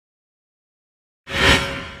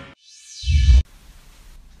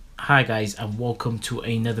Hi guys, and welcome to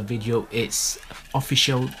another video. It's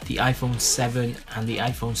official, the iPhone 7 and the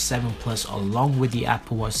iPhone 7 Plus along with the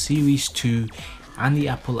Apple Watch Series 2 and the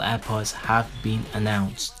Apple AirPods have been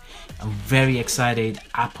announced. I'm very excited.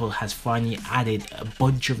 Apple has finally added a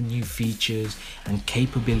bunch of new features and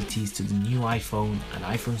capabilities to the new iPhone and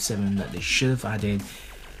iPhone 7 that they should have added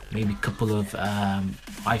maybe a couple of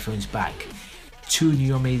iPhones back. Two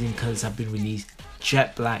new amazing colors have been released,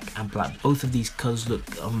 jet black and black. Both of these colors look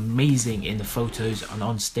amazing in the photos and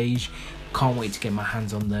on stage. Can't wait to get my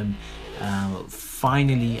hands on them.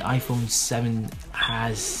 Finally, iPhone 7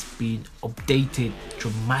 has been updated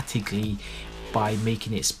dramatically by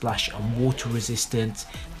making it splash and water resistant.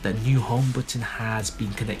 The new home button has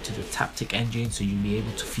been connected to the Taptic engine, so you'll be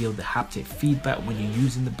able to feel the haptic feedback when you're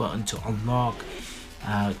using the button to unlock,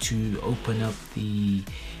 to open up the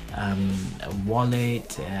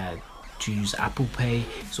wallet, to use Apple Pay.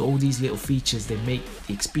 So all these little features, they make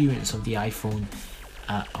the experience of the iPhone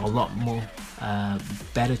a lot more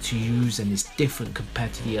better to use, and it's different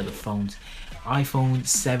compared to the other phones. iPhone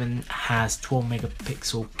 7 has 12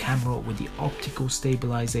 megapixel camera with the optical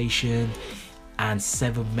stabilization and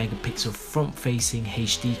 7 megapixel front facing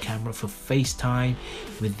HD camera for FaceTime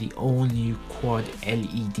with the all new quad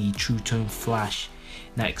LED True Tone flash.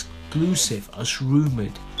 Now, exclusive as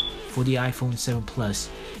rumored for the iPhone 7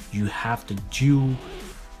 Plus, you have the dual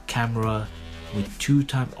camera with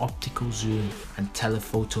 2x optical zoom and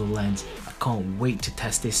telephoto lens. I can't wait to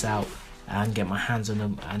test this out and get my hands on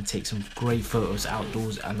them and take some great photos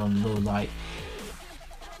outdoors and on low light.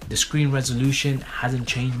 The screen resolution hasn't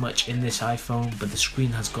changed much in this iPhone, but the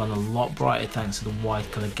screen has gone a lot brighter thanks to the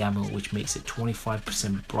wide color gamut, which makes it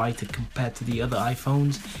 25% brighter compared to the other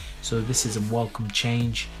iPhones. So this is a welcome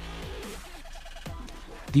change.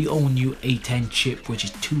 The all new A10 chip, which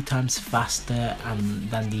is 2 times faster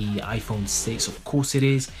than the iPhone 6. Of course it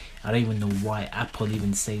is. I don't even know why Apple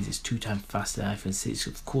even says it's 2 times faster than iPhone 6.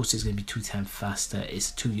 Of course it's going to be 2 times faster.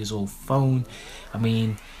 It's a 2 years old phone. I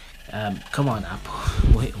mean, come on Apple,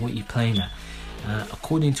 what are you playing at?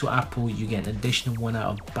 According to Apple, you get an additional 1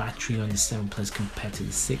 hour of battery on the 7 Plus compared to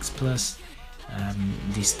the 6 Plus.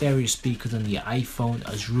 The stereo speakers on the iPhone,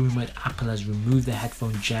 as rumored, Apple has removed the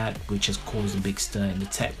headphone jack, which has caused a big stir in the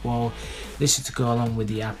tech world. This is to go along with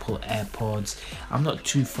the Apple AirPods. I'm not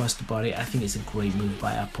too fussed about it. I think it's a great move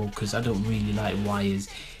by Apple because I don't really like wires.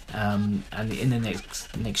 And in the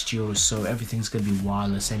next year or so, everything's going to be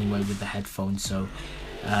wireless anyway with the headphones. So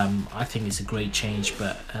I think it's a great change,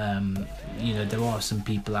 but you know, there are some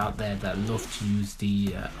people out there that love to use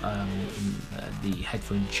the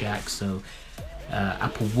headphone jack. So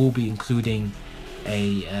Apple will be including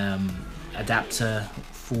a adapter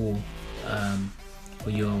for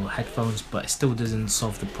your headphones, but it still doesn't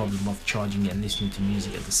solve the problem of charging it and listening to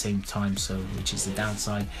music at the same time, so which is the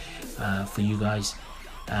downside for you guys.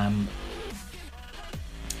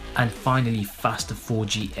 And finally, faster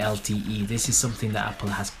 4G LTE. This is something that Apple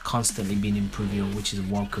has constantly been improving on, which is a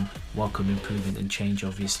welcome improvement and change,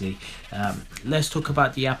 obviously. Let's talk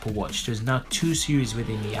about the Apple Watch. There's now 2 series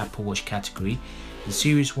within the Apple Watch category. The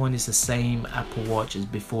Series 1 is the same Apple Watch as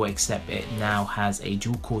before, except it now has a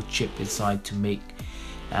dual-core chip inside to make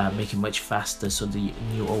it much faster, so the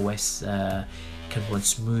new OS can run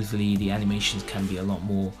smoothly. The animations can be a lot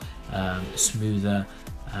more smoother.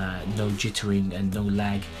 No jittering and no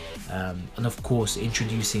lag, and of course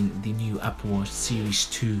introducing the new Apple Watch Series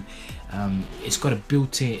 2. It's got a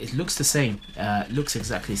built-in, it looks the same, looks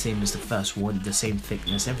exactly the same as the first one, the same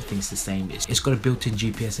thickness, everything's the same. It's got a built-in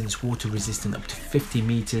GPS and it's water resistant up to 50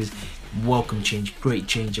 meters. Welcome change, great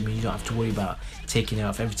change. I mean, you don't have to worry about taking it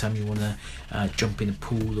off every time you want to jump in a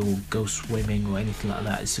pool or go swimming or anything like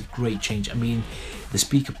that. It's a great change. I mean, the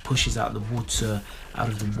speaker pushes out the water out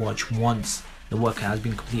of the watch once the workout has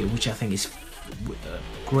been completed, which I think is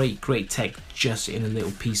great tech just in a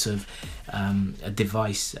little piece of a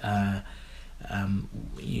device,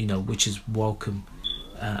 you know, which is welcome.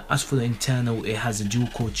 As for the internal, it has a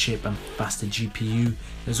dual-core chip and faster GPU.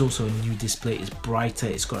 There's also a new display. It's brighter.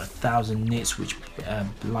 It's got 1000 nits, which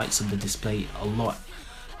lights up the display a lot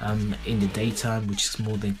in the daytime, which is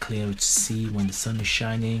more than clearer to see when the sun is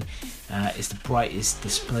shining. It's the brightest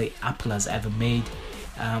display Apple has ever made.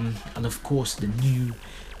 And of course the new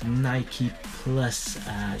Nike Plus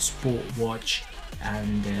sport watch,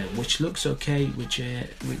 and which looks okay, which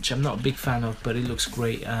I'm not a big fan of, but it looks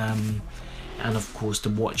great. And of course the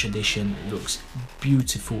watch edition looks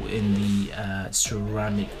beautiful in the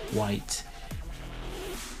ceramic white,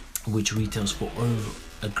 which retails for over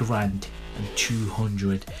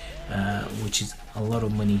 $1,200, which is a lot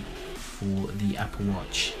of money for the Apple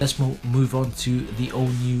Watch. Let's move on to the all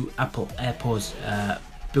new Apple AirPods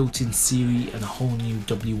built-in Siri and a whole new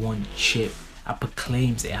W1 chip. Apple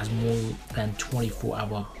claims it has more than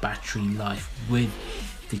 24-hour battery life with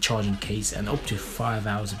the charging case and up to 5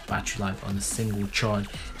 hours of battery life on a single charge.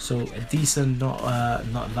 So a decent, not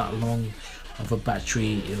that long of a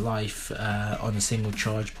battery life on a single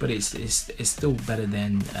charge, but it's still better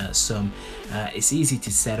than some. It's easy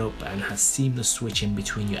to set up and has seamless switching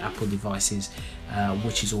between your Apple devices,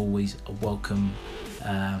 which is always a welcome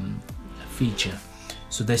feature.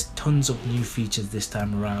 So there's tons of new features this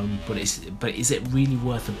time around, but is it really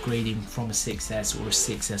worth upgrading from a 6S or a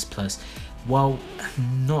 6S Plus? Well,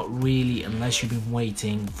 not really, unless you've been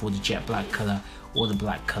waiting for the jet black color or the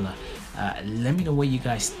black color. Let me know what you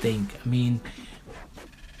guys think. I mean,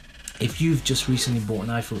 if you've just recently bought an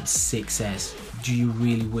iPhone 6S, do you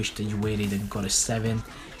really wish that you waited and got a 7,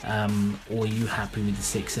 or are you happy with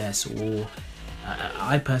the 6S? Or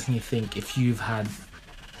I personally think if you're on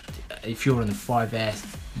the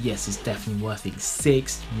 5S, yes, it's definitely worth it.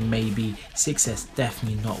 6 maybe, 6S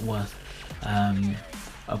definitely not worth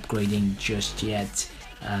upgrading just yet.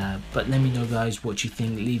 But let me know guys what you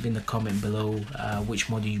think. Leave in the comment below which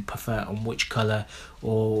model you prefer and which color,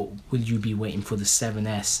 or will you be waiting for the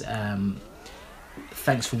 7S?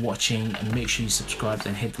 Thanks for watching, and make sure you subscribe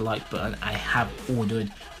and hit the like button. I have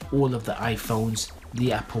ordered all of the iPhones,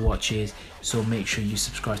 the Apple Watches, so make sure you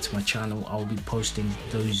subscribe to my channel. I'll be posting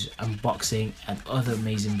those unboxing and other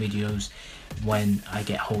amazing videos when I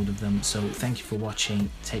get hold of them. So thank you for watching.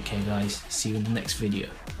 Take care guys, see you in the next video.